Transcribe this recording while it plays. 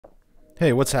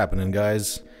Hey, what's happening,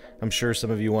 guys? I'm sure some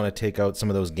of you want to take out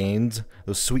some of those gains,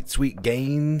 those sweet, sweet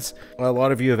gains. A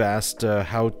lot of you have asked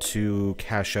how to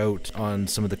cash out on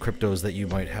some of the cryptos that you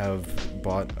might have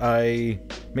bought. I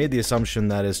made the assumption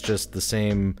that it's just the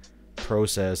same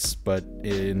process, but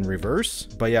in reverse.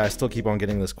 But yeah, I still keep on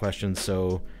getting this question,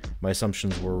 so my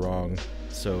assumptions were wrong.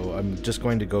 So I'm just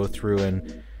going to go through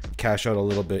and cash out a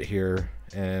little bit here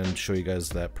and show you guys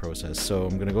that process. So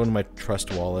I'm going to go into my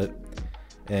Trust wallet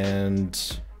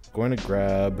and I'm going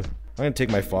to take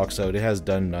my Fox out. It has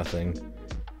done nothing.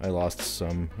 I lost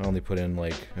some. I only put in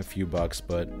like a few bucks,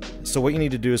 but so what you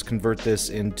need to do is convert this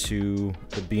into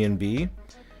the BNB,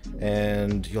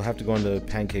 and you'll have to go into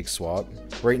Pancake Swap.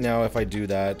 Right now, if I do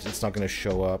that, it's not going to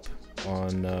show up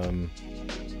on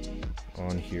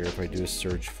here if I do a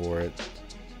search for it.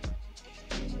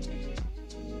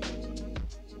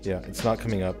 Yeah, it's not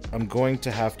coming up. I'm going to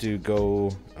have to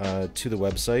go to the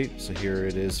website. So here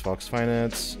it is, Fox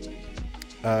Finance.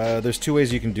 There's two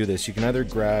ways you can do this. You can either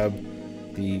grab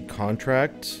the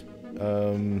contract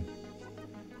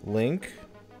link,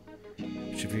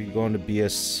 which if you go into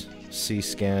BSC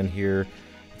scan here,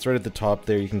 it's right at the top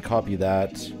there. You can copy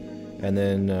that and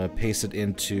then paste it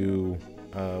into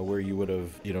where you would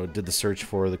have, did the search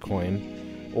for the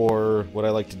coin. Or what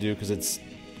I like to do, because it's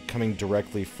coming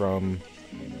directly from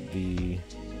the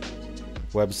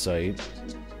website,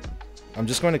 I'm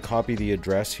just going to copy the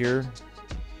address here.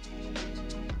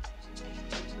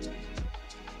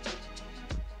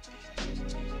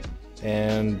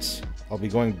 And I'll be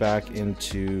going back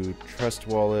into Trust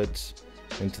Wallet,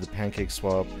 into the Pancake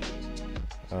Swap.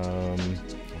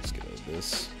 Let's get out of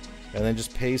this. And then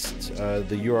just paste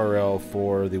the URL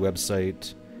for the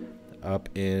website up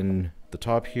in the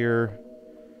top here.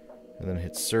 And then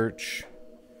hit search.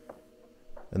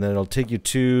 And then it'll take you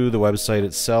to the website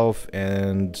itself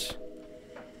and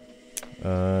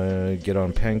get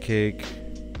on Pancake.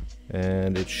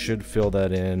 And it should fill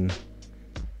that in.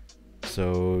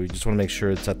 So you just want to make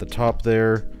sure it's at the top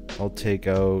there. I'll take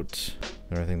out,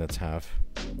 I think that's half.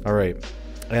 All right,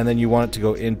 and then you want it to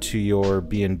go into your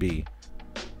BNB.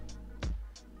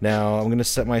 Now I'm going to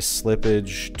set my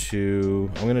slippage to,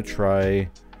 I'm going to try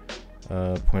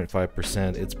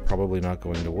 0.5%. It's probably not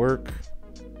going to work.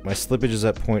 My slippage is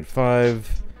at 0.5,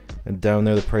 and down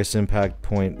there the price impact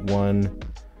 0.1,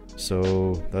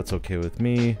 so that's okay with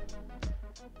me.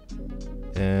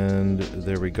 And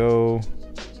there we go.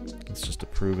 It's just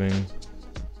approving.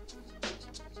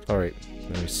 Alright,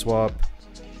 then we swap,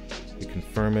 we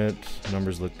confirm it,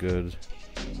 numbers look good.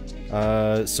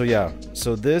 So yeah,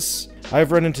 so this,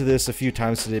 I've run into this a few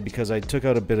times today because I took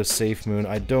out a bit of Safe Moon.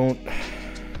 I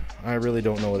really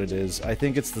don't know what it is. I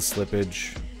think it's the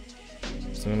slippage.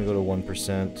 So I'm gonna go to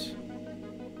 1%.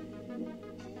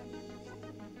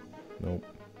 Nope.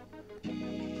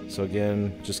 So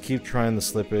again, just keep trying the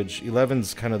slippage.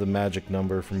 11's kind of the magic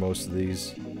number for most of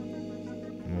these.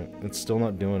 It's still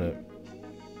not doing it.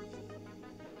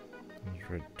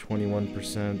 Try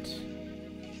 21%.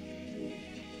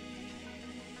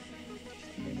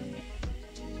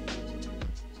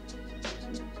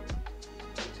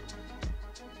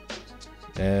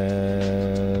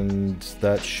 And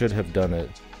that should have done it.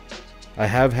 I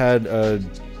have had a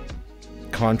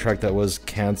contract that was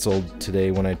canceled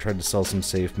today when I tried to sell some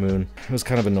Safe Moon. It was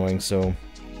kind of annoying, so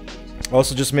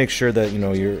also just make sure that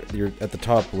you're at the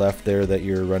top left there that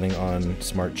you're running on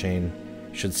Smart Chain.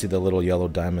 You should see the little yellow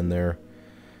diamond there.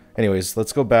 Anyways,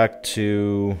 let's go back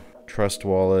to Trust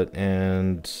Wallet,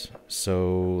 and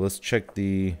so let's check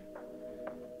the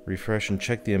refresh and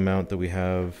check the amount that we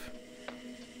have.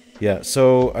 Yeah,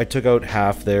 so I took out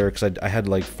half there because I had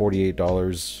like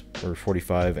 $48 or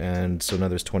 $45, and so now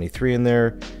there's 23 in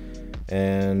there,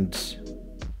 and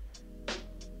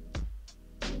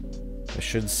I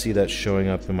should see that showing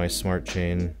up in my Smart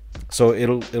Chain. So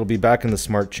it'll be back in the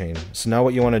Smart Chain. So now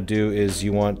what you want to do is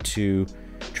you want to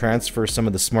transfer some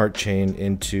of the Smart Chain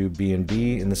into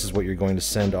BNB, and this is what you're going to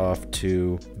send off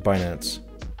to Binance.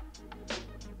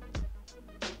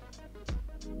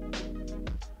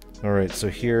 Alright, so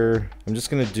here, I'm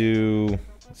just going to do,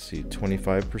 let's see,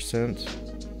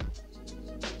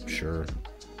 25%. Sure.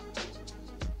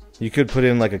 You could put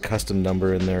in like a custom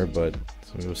number in there, but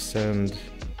so we'll send.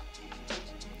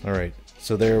 Alright,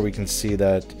 so there we can see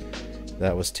that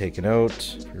that was taken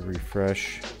out. If we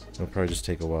refresh, it'll probably just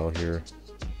take a while here.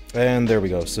 And there we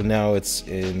go, so now it's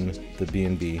in the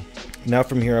BNB. Now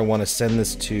from here I want to send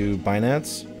this to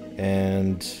Binance,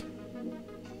 and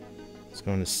it's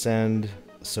going to send.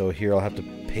 So here I'll have to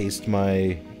paste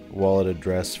my wallet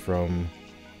address from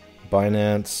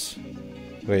Binance.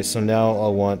 Okay, so now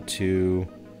I'll want to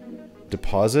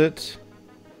deposit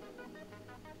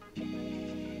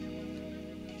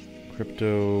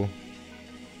crypto.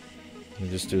 And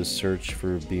just do a search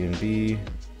for BNB.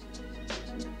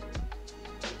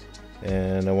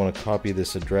 And I want to copy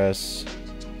this address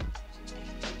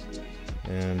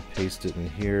and paste it in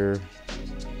here.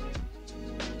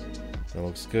 That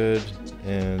looks good.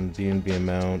 And BNB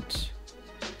amount,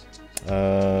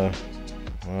 well,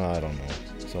 I don't know.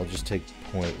 So I'll just take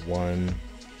 0.1.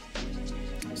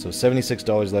 So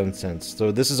 $76.11.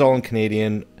 So this is all in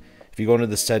Canadian. If you go into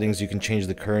the settings, you can change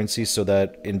the currency so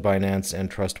that in Binance and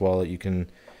Trust Wallet, you can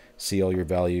see all your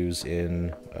values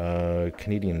in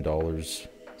Canadian dollars.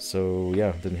 So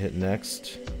yeah, then hit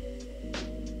next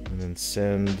and then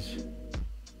send.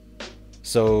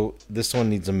 So this one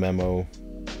needs a memo.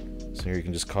 So here you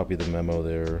can just copy the memo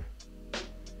there.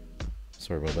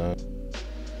 Sorry about that.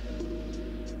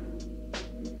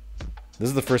 This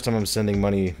is the first time I'm sending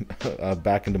money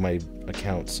back into my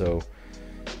account, so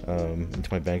into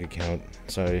my bank account.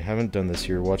 So I haven't done this.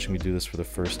 You're watching me do this for the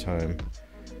first time.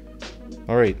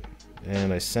 Alright,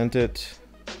 and I sent it.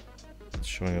 It's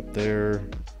showing up there.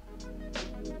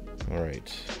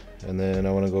 Alright, and then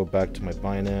I want to go back to my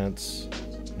Binance.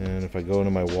 And if I go into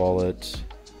my wallet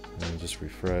and just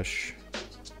refresh,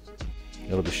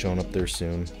 it'll be showing up there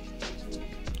soon.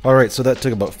 Alright, so that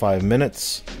took about 5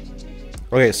 minutes.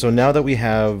 Okay, so now that we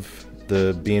have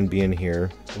the BNB in here,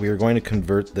 we are going to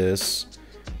convert this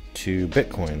to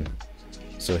Bitcoin.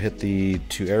 So hit the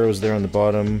 2 arrows there on the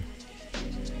bottom,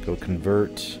 go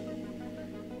convert,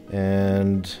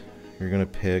 and you're going to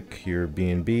pick your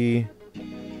BNB,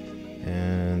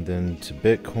 and then to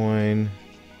Bitcoin,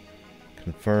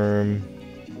 confirm,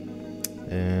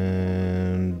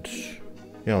 and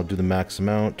yeah, I'll do the max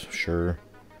amount, sure,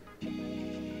 the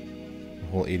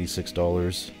whole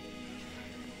 $86.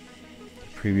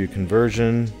 Preview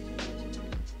conversion,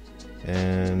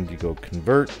 and you go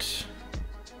convert,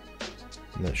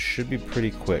 and that should be pretty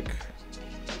quick.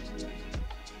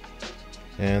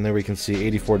 And there we can see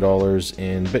 $84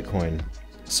 in Bitcoin.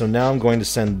 So now I'm going to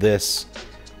send this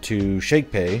to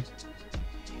Shakepay.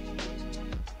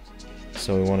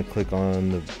 So we want to click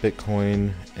on the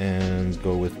Bitcoin and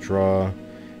go withdraw,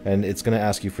 and it's going to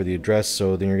ask you for the address.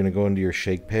 So then you're going to go into your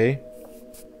Shakepay.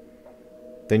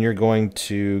 Then you're going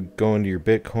to go into your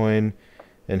Bitcoin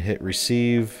and hit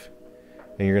receive,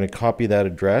 and you're going to copy that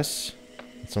address.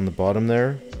 It's on the bottom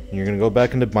there. And you're going to go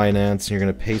back into Binance and you're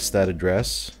going to paste that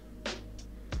address.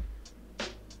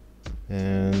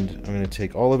 And I'm going to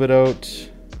take all of it out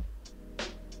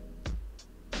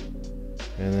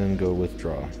and then go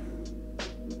withdraw.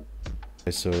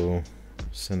 Okay, so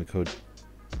send the code.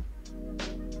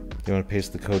 You want to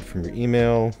paste the code from your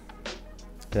email.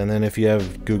 And then if you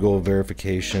have Google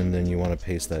verification, then you want to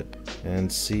paste that and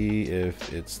see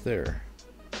if it's there.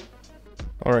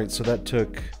 Alright, so that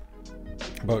took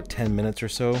about 10 minutes or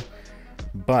so.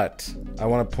 But I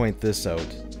want to point this out.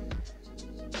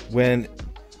 When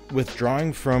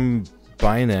withdrawing from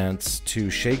Binance to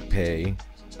Shakepay,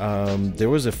 there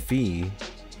was a fee.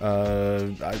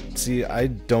 I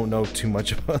don't know too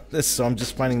much about this, so I'm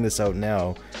just finding this out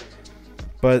now.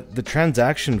 But the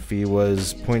transaction fee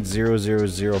was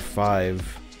 0.0005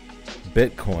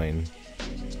 Bitcoin.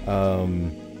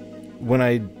 When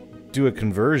I do a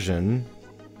conversion,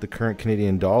 the current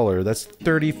Canadian dollar, that's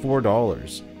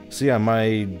 $34. So yeah,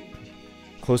 my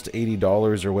close to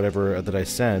 $80 or whatever that I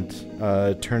sent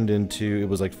turned into, it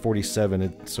was like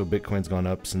 47. So Bitcoin's gone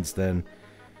up since then.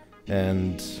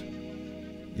 And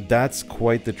that's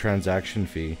quite the transaction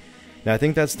fee. Now I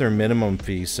think that's their minimum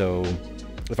fee, so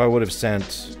if I would have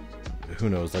sent, who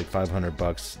knows, like 500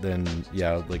 bucks, then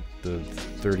yeah, like the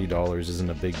 $30 isn't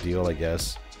a big deal, I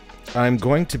guess. I'm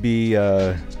going to be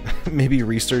maybe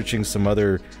researching some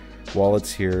other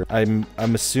wallets here. I'm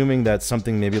assuming that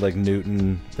something maybe like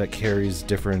Newton that carries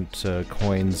different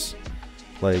coins,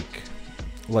 like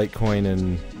Litecoin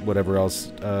and whatever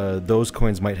else. Those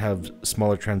coins might have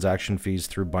smaller transaction fees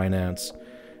through Binance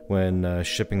when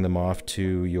shipping them off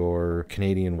to your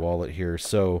Canadian wallet here.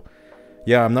 So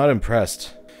yeah, I'm not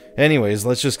impressed. Anyways,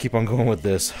 let's just keep on going with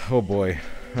this. Oh boy,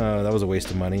 that was a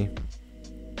waste of money.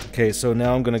 Okay, so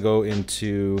now I'm going to go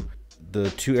into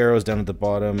the 2 arrows down at the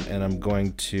bottom, and I'm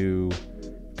going to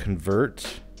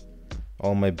convert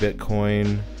all my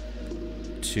Bitcoin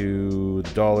to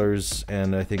dollars,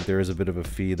 and I think there is a bit of a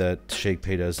fee that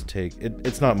Shakepay does take.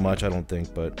 It's not much, I don't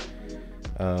think, but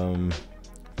I'm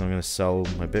going to sell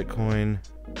my Bitcoin.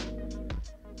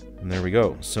 And there we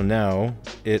go. So now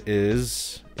it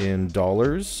is in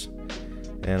dollars,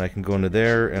 and I can go into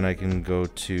there and I can go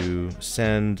to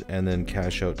send and then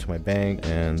cash out to my bank,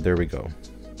 and there we go.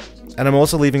 And I'm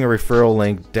also leaving a referral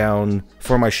link down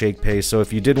for my Shakepay, so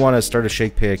if you did want to start a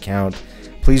Shakepay account,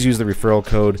 Please use the referral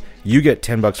code. You get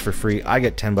 10 bucks for free. I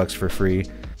get 10 bucks for free.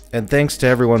 And thanks to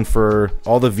everyone for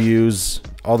all the views,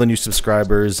 all the new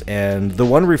subscribers, and the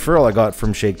one referral I got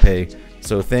from Shakepay.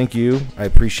 So thank you. I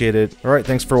appreciate it. All right,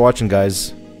 thanks for watching,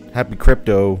 guys. Happy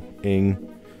crypto-ing.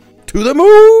 To the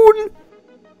moon!